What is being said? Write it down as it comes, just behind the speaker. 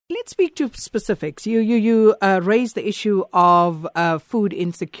Let's speak to specifics. You raised the issue of food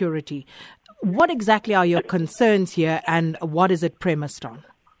insecurity. What exactly are your concerns here, and what is it premised on?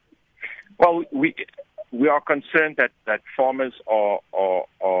 Well, we are concerned that farmers are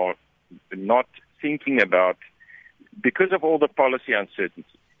not thinking about, because of all the policy uncertainty.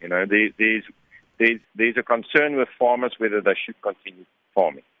 You know, there's a concern with farmers whether they should continue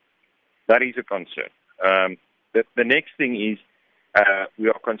farming. That is a concern. The next thing is we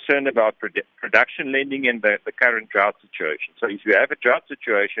are concerned about production lending and the current drought situation. So if you have a drought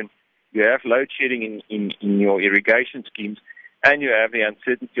situation, you have load shedding in your irrigation schemes, and you have the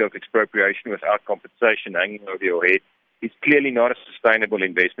uncertainty of expropriation without compensation hanging over your head, it's clearly not a sustainable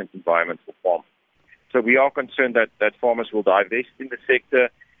investment environment for farmers. So we are concerned that farmers will divest in the sector,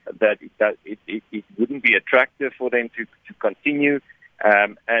 that it wouldn't be attractive for them to continue,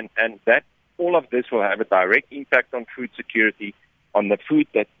 and that all of this will have a direct impact on food security, on the food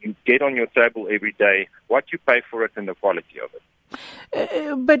that you get on your table every day, what you pay for it, and the quality of it.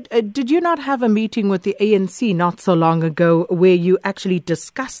 But did you not have a meeting with the ANC not so long ago where you actually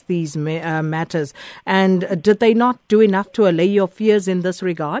discussed these matters? And did they not do enough to allay your fears in this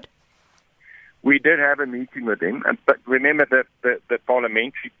regard? We did have a meeting with them, but remember that the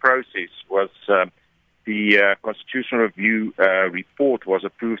parliamentary process was the Constitutional Review report was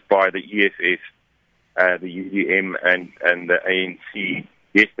approved by the EFF, the UDM, and the ANC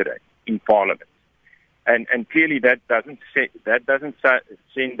yesterday in Parliament, and clearly that doesn't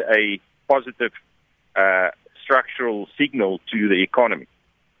send a positive structural signal to the economy,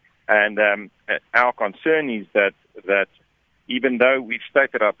 and our concern is that even though we've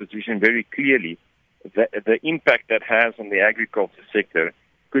stated our position very clearly, the impact that has on the agriculture sector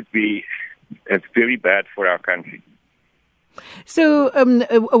could be very bad for our country. So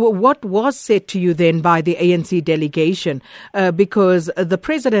what was said to you then by the ANC delegation? Because the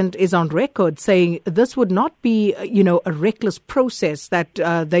president is on record saying this would not be, a reckless process that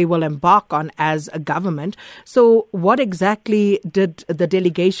they will embark on as a government. So what exactly did the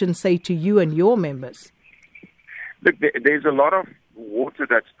delegation say to you and your members? Look, there's a lot of water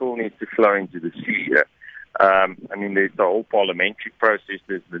that still needs to flow into the sea here. There's the whole parliamentary process.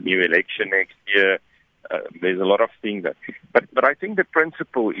 There's the new election next year. There's a lot of things but I think the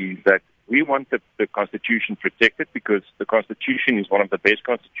principle is that we want the Constitution protected, because the Constitution is one of the best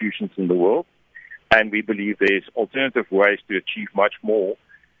constitutions in the world, and we believe there's alternative ways to achieve much more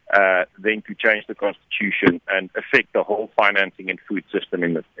than to change the Constitution and affect the whole financing and food system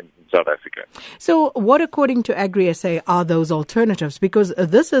in South Africa. So what, according to Agri-SA, are those alternatives? Because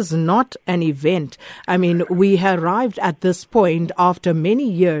this is not an event. I mean, we arrived at this point after many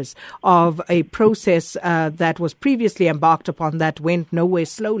years of a process that was previously embarked upon that went nowhere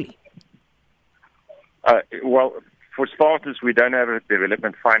slowly. Well, for starters, we don't have a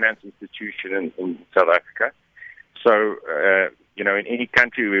development finance institution in South Africa. So, in any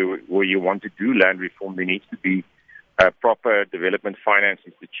country where you want to do land reform, there needs to be a proper development finance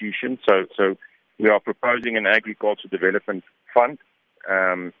institution. So we are proposing an agriculture development fund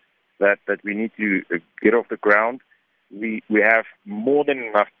that we need to get off the ground. We have more than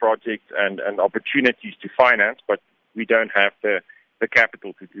enough projects and opportunities to finance, but we don't have the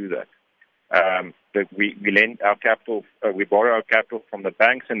capital to do that. We lend our capital, we borrow our capital from the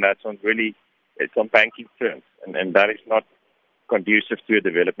banks, and it's on banking terms, and that is not conducive to a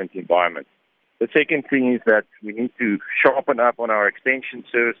development environment. The second thing is that we need to sharpen up on our extension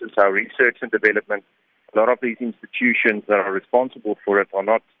services, our research and development. A lot of these institutions that are responsible for it are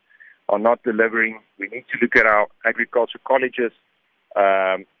not delivering. We need to look at our agriculture colleges,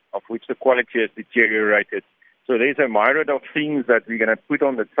 of which the quality has deteriorated. So there's a myriad of things that we're going to put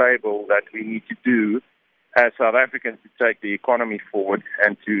on the table that we need to do as South Africans to take the economy forward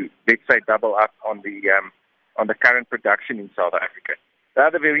and to, let's say, double up on the current production in South Africa. The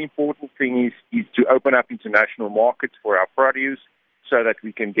other very important thing is to open up international markets for our produce so that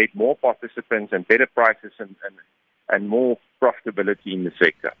we can get more participants and better prices and more profitability in the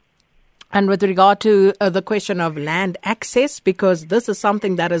sector. And with regard to the question of land access, because this is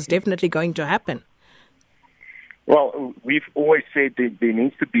something that is definitely going to happen. Well, we've always said that there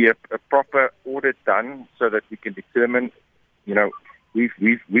needs to be a proper audit done so that we can determine,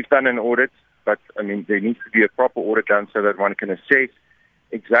 we've done an audit, but there needs to be a proper audit done so that one can assess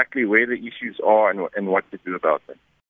exactly where the issues are and what to do about them.